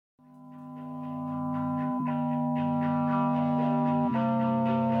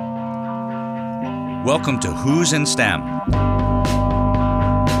Welcome to Who's in STEM.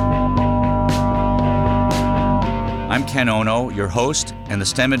 I'm Ken Ono, your host and the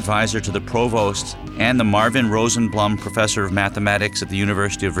STEM advisor to the provost and the Marvin Rosenblum Professor of Mathematics at the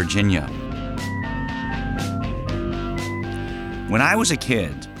University of Virginia. When I was a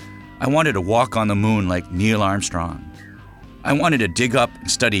kid, I wanted to walk on the moon like Neil Armstrong. I wanted to dig up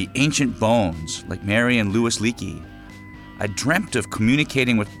and study ancient bones like Mary and Louis Leakey. I dreamt of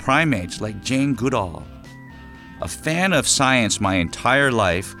communicating with primates like Jane Goodall. A fan of science my entire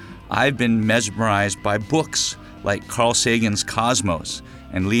life, I've been mesmerized by books like Carl Sagan's Cosmos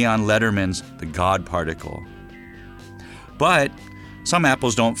and Leon Lederman's The God Particle. But some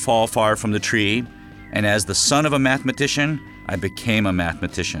apples don't fall far from the tree, and as the son of a mathematician, I became a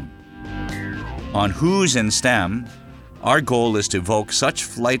mathematician. On Who's in STEM, our goal is to evoke such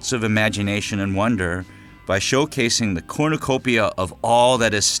flights of imagination and wonder by showcasing the cornucopia of all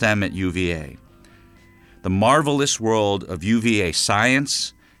that is STEM at UVA. The marvelous world of UVA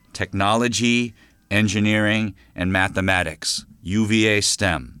science, technology, engineering, and mathematics, UVA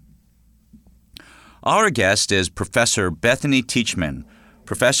STEM. Our guest is Professor Bethany Teachman,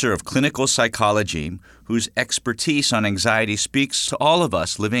 Professor of Clinical Psychology, whose expertise on anxiety speaks to all of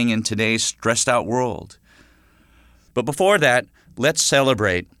us living in today's stressed-out world. But before that, let's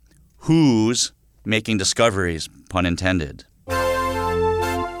celebrate who's making discoveries, pun intended.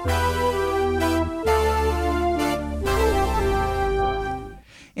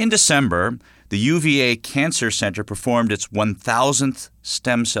 In December, the UVA Cancer Center performed its 1,000th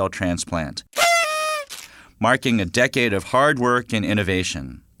stem cell transplant, marking a decade of hard work and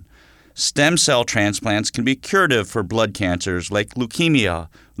innovation. Stem cell transplants can be curative for blood cancers like leukemia,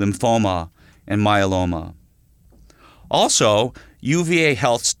 lymphoma, and myeloma. Also, UVA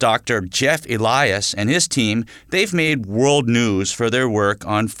Health's Dr. Jeff Elias and his team, they've made world news for their work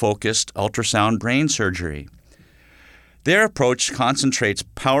on focused ultrasound brain surgery. Their approach concentrates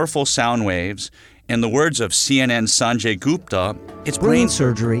powerful sound waves. In the words of CNN's Sanjay Gupta, it's brain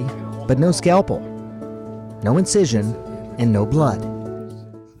surgery, but no scalpel, no incision, and no blood.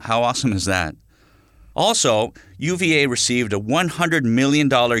 How awesome is that? Also, UVA received a $100 million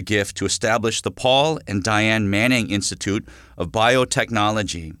gift to establish the Paul and Diane Manning Institute of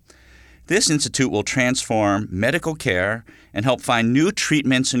Biotechnology. This institute will transform medical care and help find new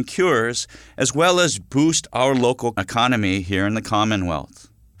treatments and cures, as well as boost our local economy here in the Commonwealth.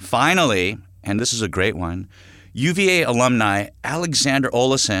 Finally, and this is a great one, UVA alumni Alexander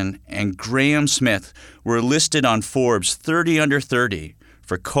Olison and Graham Smith were listed on Forbes 30 Under 30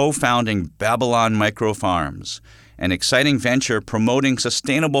 for co-founding Babylon Micro Farms, an exciting venture promoting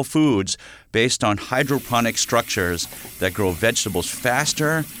sustainable foods based on hydroponic structures that grow vegetables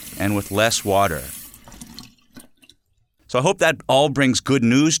faster and with less water. So I hope that all brings good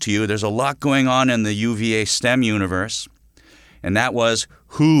news to you. There's a lot going on in the UVA STEM universe, and that was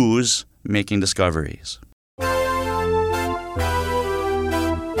Who's Making Discoveries.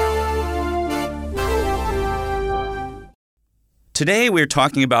 Today we're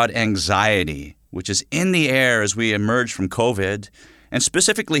talking about anxiety, which is in the air as we emerge from COVID, and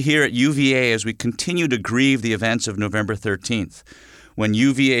specifically here at UVA as we continue to grieve the events of November 13th, when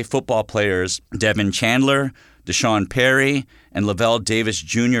UVA football players Devin Chandler, Deshaun Perry, and Lavelle Davis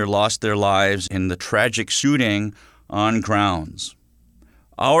Jr. lost their lives in the tragic shooting on grounds.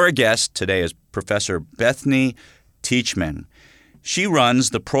 Our guest today is Professor Bethany Teachman. She runs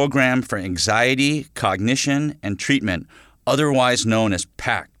the Program for Anxiety, Cognition, and Treatment, otherwise known as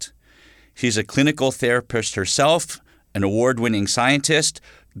PACT. She's a clinical therapist herself, an award-winning scientist,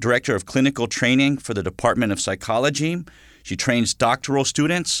 director of clinical training for the Department of Psychology. She trains doctoral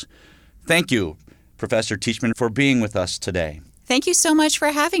students. Thank you, Professor Teachman, for being with us today. Thank you so much for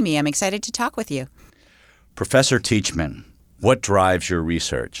having me. I'm excited to talk with you. Professor Teachman, what drives your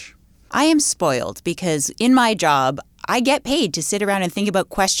research? I am spoiled because in my job, I get paid to sit around and think about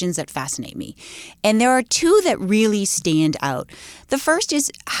questions that fascinate me. And there are two that really stand out. The first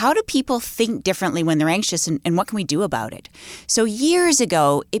is, how do people think differently when they're anxious, and what can we do about it? So years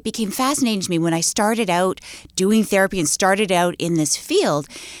ago, it became fascinating to me when I started out doing therapy and started out in this field.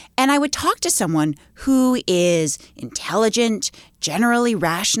 And I would talk to someone who is intelligent, generally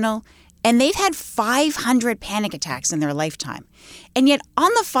rational, and they've had 500 panic attacks in their lifetime. And yet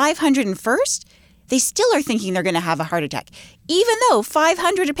on the 501st, they still are thinking they're going to have a heart attack, even though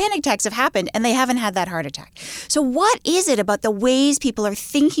 500 panic attacks have happened and they haven't had that heart attack. So what is it about the ways people are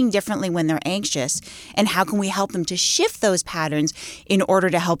thinking differently when they're anxious, and how can we help them to shift those patterns in order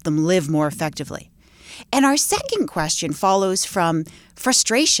to help them live more effectively? And our second question follows from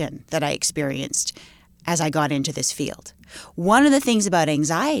frustration that I experienced as I got into this field. One of the things about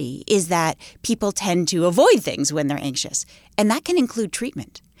anxiety is that people tend to avoid things when they're anxious, and that can include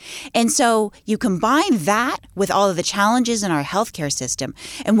treatment. And so you combine that with all of the challenges in our healthcare system,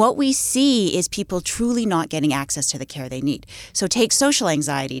 and what we see is people truly not getting access to the care they need. So take social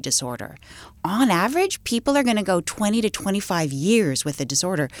anxiety disorder. On average, people are going to go 20 to 25 years with the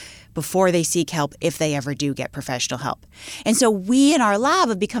disorder before they seek help, if they ever do get professional help. And so we in our lab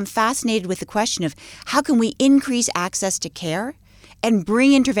have become fascinated with the question of how can we increase access to care and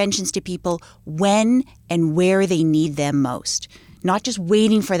bring interventions to people when and where they need them most. Not just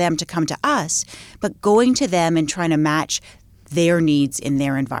waiting for them to come to us, but going to them and trying to match their needs in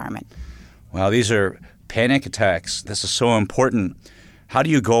their environment. Wow, these are panic attacks. This is so important. How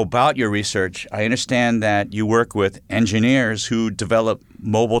do you go about your research? I understand that you work with engineers who develop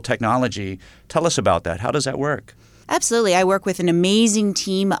mobile technology. Tell us about that. How does that work? Absolutely. I work with an amazing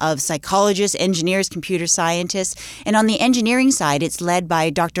team of psychologists, engineers, computer scientists. And on the engineering side, it's led by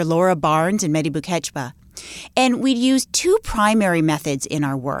Dr. Laura Barnes and Mehdi Boukechba. And we use two primary methods in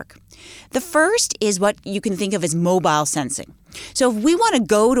our work. The first is what you can think of as mobile sensing. So if we want to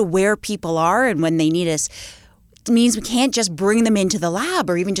go to where people are and when they need us, it means we can't just bring them into the lab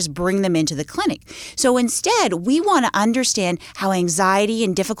or even just bring them into the clinic. So instead, we want to understand how anxiety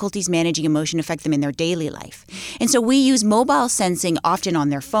and difficulties managing emotion affect them in their daily life. And so we use mobile sensing often on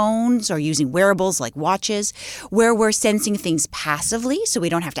their phones or using wearables like watches, where we're sensing things passively so we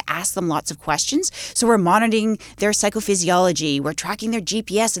don't have to ask them lots of questions. So we're monitoring their psychophysiology, we're tracking their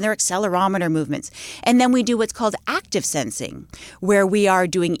GPS and their accelerometer movements. And then we do what's called active sensing, where we are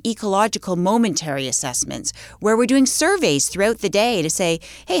doing ecological momentary assessments, where we're doing surveys throughout the day to say,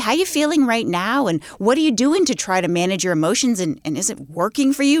 hey, how are you feeling right now? And what are you doing to try to manage your emotions? And is it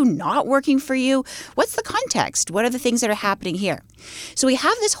working for you, not working for you? What's the context? What are the things that are happening here? So we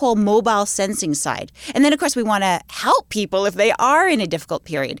have this whole mobile sensing side. And then, of course, we want to help people if they are in a difficult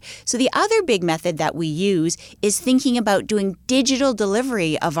period. So the other big method that we use is thinking about doing digital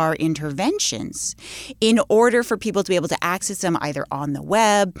delivery of our interventions in order for people to be able to access them either on the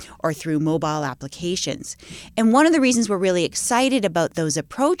web or through mobile applications. And one of the reasons we're really excited about those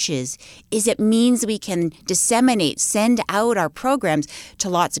approaches is it means we can disseminate, send out our programs to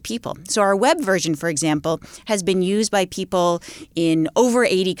lots of people. So our web version, for example, has been used by people in over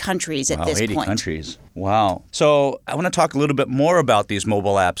 80 countries at this point. 80 countries. Wow. So I want to talk a little bit more about these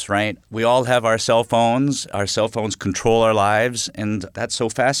mobile apps, right? We all have our cell phones. Our cell phones control our lives, and that's so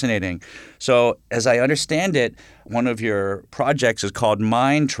fascinating. So as I understand it, one of your projects is called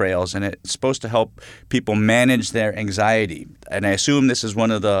Mind Trails, and it's supposed to help people manage their anxiety. And I assume this is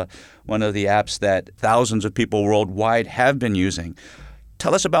one of the apps that thousands of people worldwide have been using.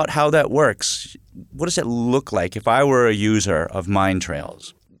 Tell us about how that works. What does it look like if I were a user of Mind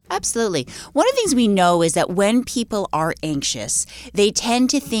Trails? Absolutely. One of the things we know is that when people are anxious, they tend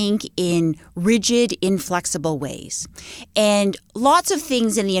to think in rigid, inflexible ways. And lots of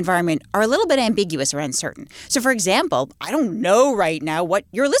things in the environment are a little bit ambiguous or uncertain. So, for example, I don't know right now what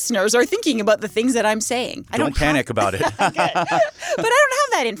your listeners are thinking about the things that I'm saying. Don't panic about it. But I don't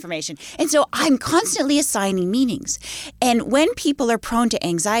have that information. And so I'm constantly assigning meanings. And when people are prone to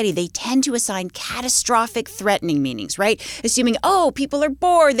anxiety, they tend to assign catastrophic, threatening meanings, right? Assuming, oh, people are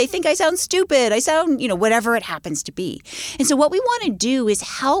bored. They think I sound stupid. I sound, whatever it happens to be. And so what we want to do is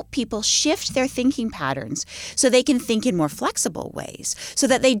help people shift their thinking patterns so they can think in more flexible ways, so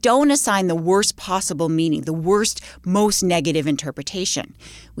that they don't assign the worst possible meaning, the worst, most negative interpretation.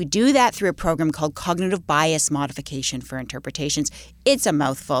 We do that through a program called Cognitive Bias Modification for Interpretations. It's a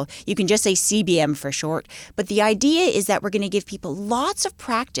mouthful. You can just say CBM for short. But the idea is that we're going to give people lots of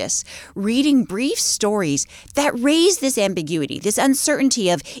practice reading brief stories that raise this ambiguity, this uncertainty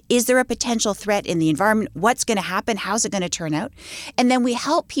of, is there a potential threat in the environment? What's going to happen? How's it going to turn out? And then we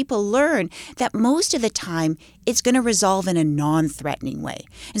help people learn that most of the time, it's going to resolve in a non-threatening way.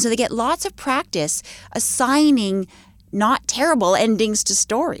 And so they get lots of practice assigning not terrible endings to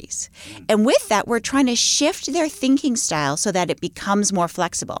stories. And with that, we're trying to shift their thinking style so that it becomes more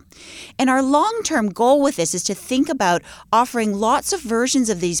flexible. And our long-term goal with this is to think about offering lots of versions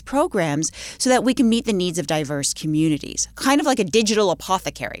of these programs so that we can meet the needs of diverse communities. Kind of like a digital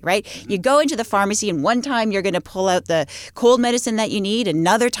apothecary, right? You go into the pharmacy and one time you're going to pull out the cold medicine that you need.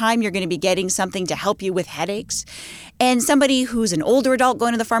 Another time you're going to be getting something to help you with headaches. And somebody who's an older adult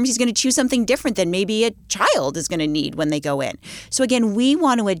going to the pharmacy is going to choose something different than maybe a child is going to need when they go in. So again, we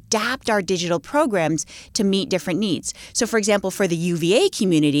want to adapt our digital programs to meet different needs. So for example, for the UVA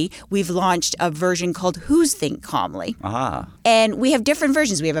community, we've launched a version called Who's Think Calmly. Ah. And we have different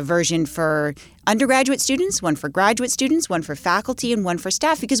versions. We have a version for undergraduate students, one for graduate students, one for faculty, and one for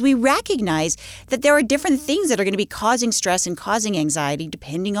staff, because we recognize that there are different things that are going to be causing stress and causing anxiety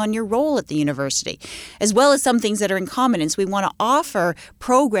depending on your role at the university, as well as some things that are in common. And so we want to offer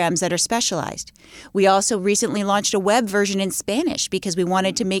programs that are specialized. We also recently launched a web version in Spanish because we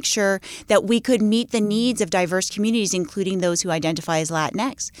wanted to make sure that we could meet the needs of diverse communities, including those who identify as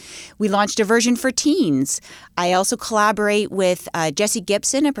Latinx. We launched a version for teens. I also collaborate with Jesse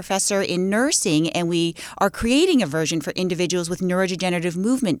Gibson, a professor in nursing, and we are creating a version for individuals with neurodegenerative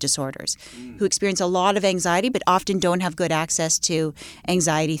movement disorders who experience a lot of anxiety but often don't have good access to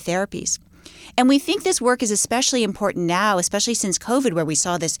anxiety therapies. And we think this work is especially important now, especially since COVID, where we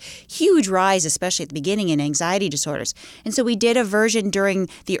saw this huge rise, especially at the beginning, in anxiety disorders. And so we did a version during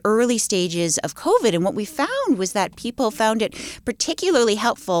the early stages of COVID. And what we found was that people found it particularly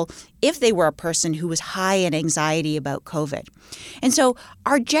helpful if they were a person who was high in anxiety about COVID. And so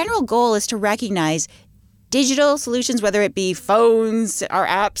our general goal is to recognize digital solutions, whether it be phones or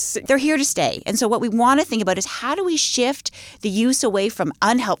apps, they're here to stay. And so what we want to think about is how do we shift the use away from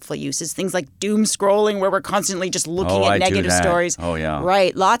unhelpful uses, things like doom scrolling where we're constantly just looking at negative stories. Oh, yeah.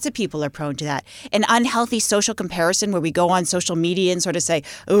 Right. Lots of people are prone to that. An unhealthy social comparison where we go on social media and sort of say,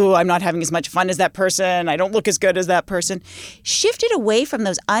 oh, I'm not having as much fun as that person. I don't look as good as that person. Shift it away from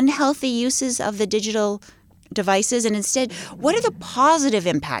those unhealthy uses of the digital devices, and instead, what are the positive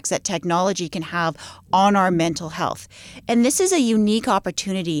impacts that technology can have on our mental health? And this is a unique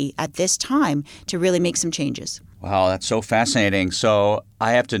opportunity at this time to really make some changes. Wow, that's so fascinating. So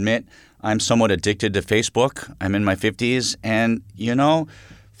I have to admit, I'm somewhat addicted to Facebook. I'm in my 50s, and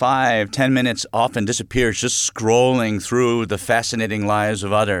 5-10 minutes often disappears just scrolling through the fascinating lives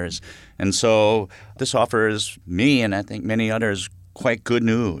of others. And so this offers me, and I think many others, quite good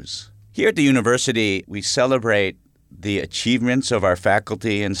news. Here at the university, we celebrate the achievements of our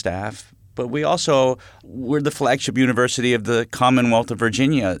faculty and staff, but we're the flagship university of the Commonwealth of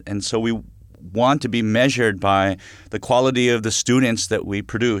Virginia, and so we want to be measured by the quality of the students that we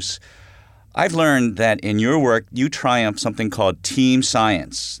produce. I've learned that in your work, you triumph something called team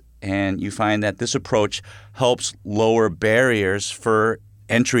science, and you find that this approach helps lower barriers for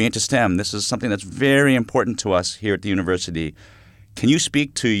entry into STEM. This is something that's very important to us here at the university. Can you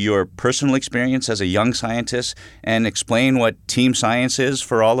speak to your personal experience as a young scientist and explain what team science is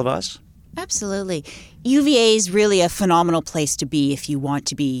for all of us? Absolutely. UVA is really a phenomenal place to be if you want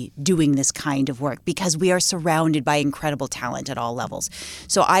to be doing this kind of work because we are surrounded by incredible talent at all levels.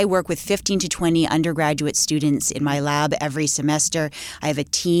 So I work with 15 to 20 undergraduate students in my lab every semester. I have a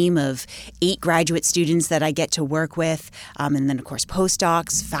team of 8 graduate students that I get to work with, and then, of course,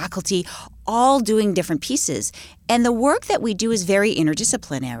 postdocs, faculty, all doing different pieces. And the work that we do is very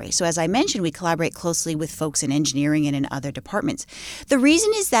interdisciplinary. So as I mentioned, we collaborate closely with folks in engineering and in other departments. The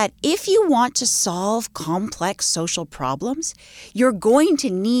reason is that if you want to solve complex social problems, you're going to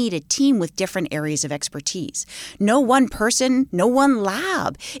need a team with different areas of expertise. No one person, no one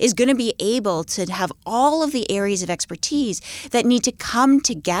lab is going to be able to have all of the areas of expertise that need to come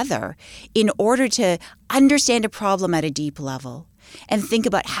together in order to understand a problem at a deep level and think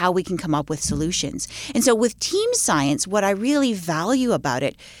about how we can come up with solutions. And so with team science, what I really value about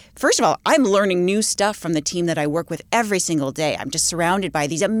it, first of all, I'm learning new stuff from the team that I work with every single day. I'm just surrounded by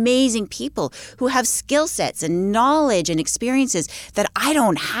these amazing people who have skill sets and knowledge and experiences that I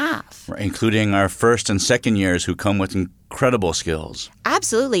don't have. Including our first and second years who come with incredible skills.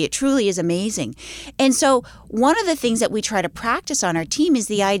 Absolutely. It truly is amazing. And so one of the things that we try to practice on our team is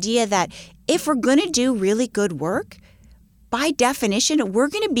the idea that if we're going to do really good work, by definition, we're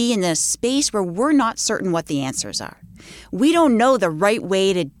going to be in a space where we're not certain what the answers are. We don't know the right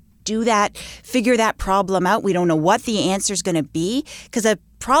way to do that, figure that problem out. We don't know what the answer is going to be because a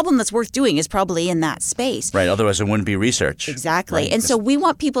problem that's worth doing is probably in that space. Right. Otherwise, it wouldn't be research. Exactly. Right. And so we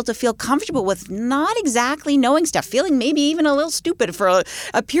want people to feel comfortable with not exactly knowing stuff, feeling maybe even a little stupid for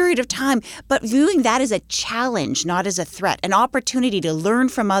a period of time, but viewing that as a challenge, not as a threat, an opportunity to learn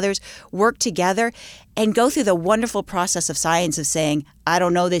from others, work together, and go through the wonderful process of science of saying, I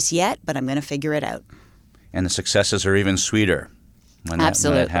don't know this yet, but I'm going to figure it out. And the successes are even sweeter when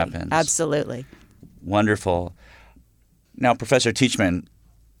that happens. Absolutely. Wonderful. Now, Professor Teachman,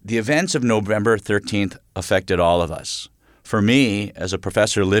 the events of November 13th affected all of us. For me, as a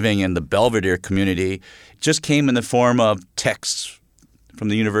professor living in the Belvedere community, it just came in the form of texts from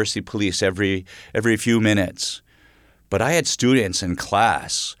the university police every few minutes. But I had students in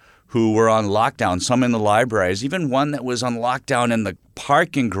class who were on lockdown, some in the libraries, even one that was on lockdown in the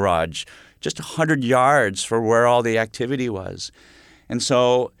parking garage, just 100 yards from where all the activity was. And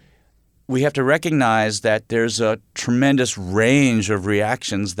so we have to recognize that there's a tremendous range of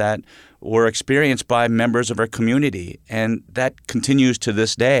reactions that were experienced by members of our community, and that continues to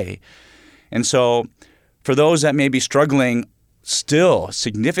this day. And so for those that may be struggling still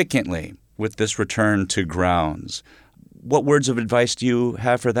significantly with this return to grounds, what words of advice do you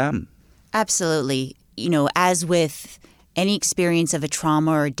have for them? Absolutely. As with any experience of a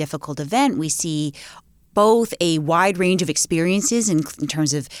trauma or a difficult event, we see both a wide range of experiences in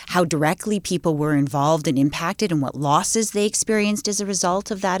terms of how directly people were involved and impacted and what losses they experienced as a result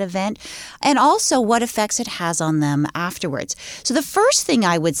of that event, and also what effects it has on them afterwards. So the first thing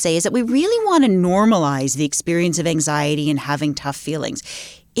I would say is that we really want to normalize the experience of anxiety and having tough feelings.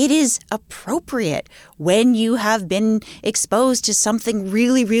 It is appropriate when you have been exposed to something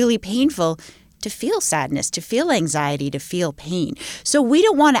really, really painful to feel sadness, to feel anxiety, to feel pain. So we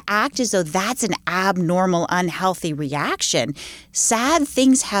don't want to act as though that's an abnormal, unhealthy reaction. Sad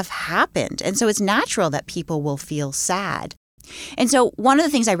things have happened, and so it's natural that people will feel sad. And so one of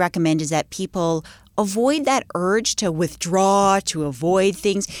the things I recommend is that people avoid that urge to withdraw, to avoid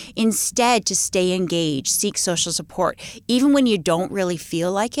things. Instead, to stay engaged, seek social support. Even when you don't really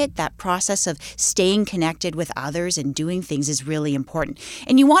feel like it, that process of staying connected with others and doing things is really important.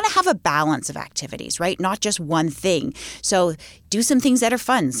 And you want to have a balance of activities, right? Not just one thing. So do some things that are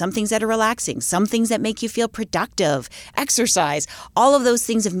fun, some things that are relaxing, some things that make you feel productive, exercise, all of those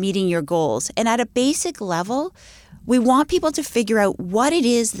things of meeting your goals. And at a basic level, we want people to figure out what it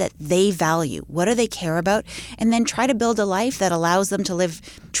is that they value, what do they care about, and then try to build a life that allows them to live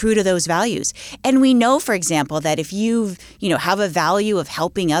true to those values. And we know, for example, that if you have a value of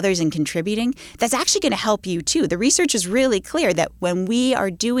helping others and contributing, that's actually going to help you too. The research is really clear that when we are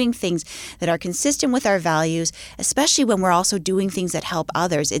doing things that are consistent with our values, especially when we're also doing things that help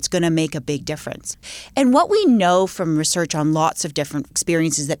others, it's going to make a big difference. And what we know from research on lots of different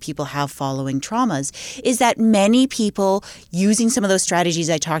experiences that people have following traumas is that many people using some of those strategies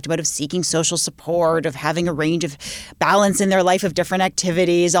I talked about of seeking social support, of having a range of balance in their life of different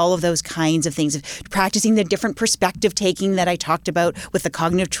activities, all of those kinds of things, of practicing the different perspective taking that I talked about with the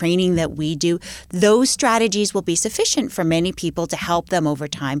cognitive training that we do, those strategies will be sufficient for many people to help them over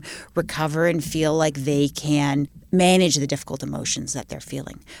time recover and feel like they can manage the difficult emotions that they're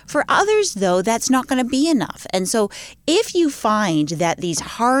feeling. For others, though, that's not going to be enough. And so if you find that these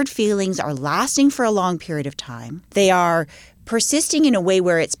hard feelings are lasting for a long period of time, they are persisting in a way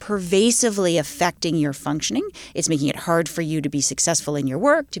where it's pervasively affecting your functioning. It's making it hard for you to be successful in your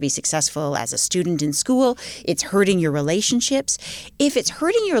work, to be successful as a student in school. It's hurting your relationships. If it's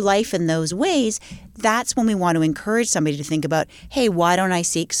hurting your life in those ways, that's when we want to encourage somebody to think about, hey, why don't I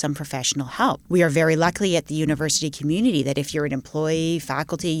seek some professional help? We are very lucky at the university community that if you're an employee,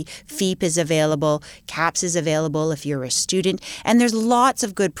 faculty, FEEP is available, CAPS is available if you're a student. And there's lots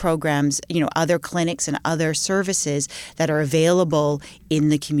of good programs, other clinics and other services that are available in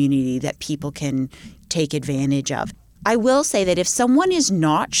the community that people can take advantage of. I will say that if someone is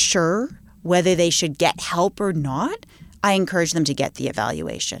not sure whether they should get help or not, I encourage them to get the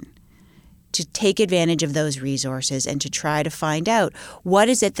evaluation, to take advantage of those resources and to try to find out what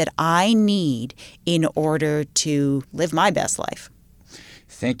is it that I need in order to live my best life.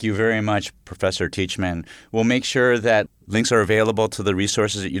 Thank you very much, Professor Teachman. We'll make sure that links are available to the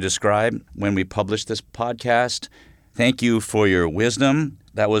resources that you described when we publish this podcast. Thank you for your wisdom.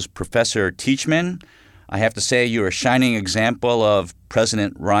 That was Professor Teachman. I have to say you're a shining example of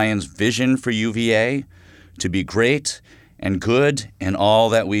President Ryan's vision for UVA to be great and good in all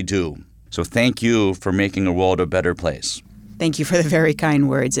that we do. So thank you for making the world a better place. Thank you for the very kind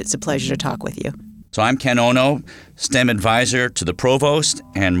words. It's a pleasure to talk with you. So I'm Ken Ono, STEM advisor to the provost,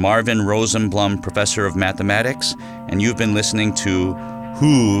 and Marvin Rosenblum, professor of mathematics, and you've been listening to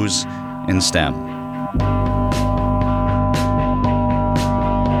Who's in STEM.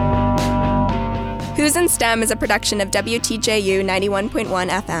 Who's in STEM is a production of WTJU 91.1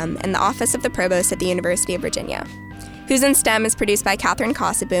 FM and the Office of the Provost at the University of Virginia. Who's in STEM is produced by Catherine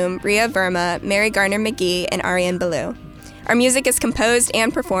Kossaboom, Ria Verma, Mary Garner-McGee, and Ariane Ballou. Our music is composed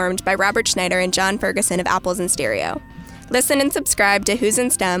and performed by Robert Schneider and John Ferguson of Apples in Stereo. Listen and subscribe to Who's in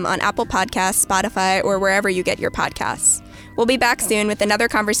STEM on Apple Podcasts, Spotify, or wherever you get your podcasts. We'll be back soon with another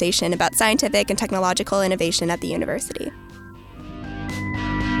conversation about scientific and technological innovation at the university.